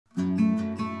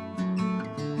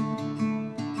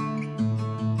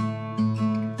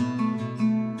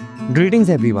Greetings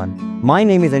everyone. My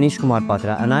name is Anish Kumar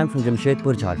and I am from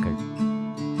Jamshedpur, Jharkhand.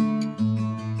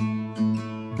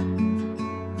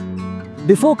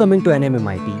 Before coming to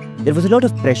NMAMIT, there was a lot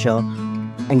of pressure,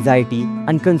 anxiety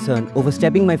and concern over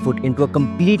stepping my foot into a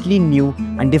completely new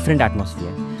and different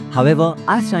atmosphere. However,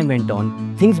 as time went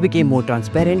on, things became more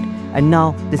transparent and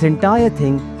now this entire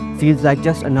thing feels like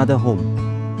just another home.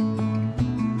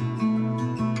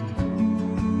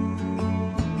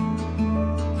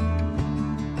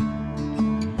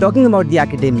 Talking about the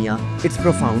academia, it's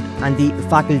profound, and the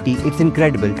faculty, it's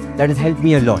incredible. That has helped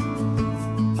me a lot.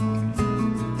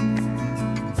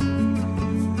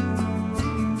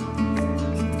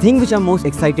 The thing which I'm most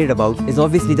excited about is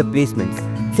obviously the placements.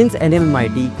 Since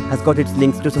NMAMIT has got its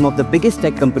links to some of the biggest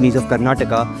tech companies of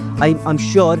Karnataka, I'm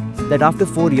sure that after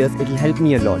 4 years, it will help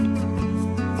me a lot.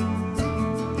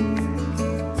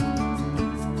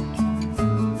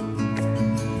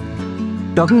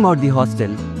 Talking about the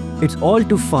hostel, it's all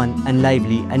too fun and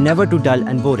lively and never too dull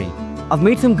and boring. I've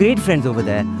made some great friends over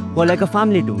there who are like a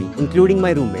family to me, including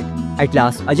my roommate. At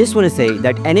last, I just want to say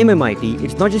that NMAMIT,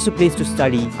 it's not just a place to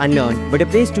study and learn, but a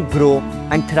place to grow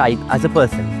and thrive as a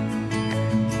person.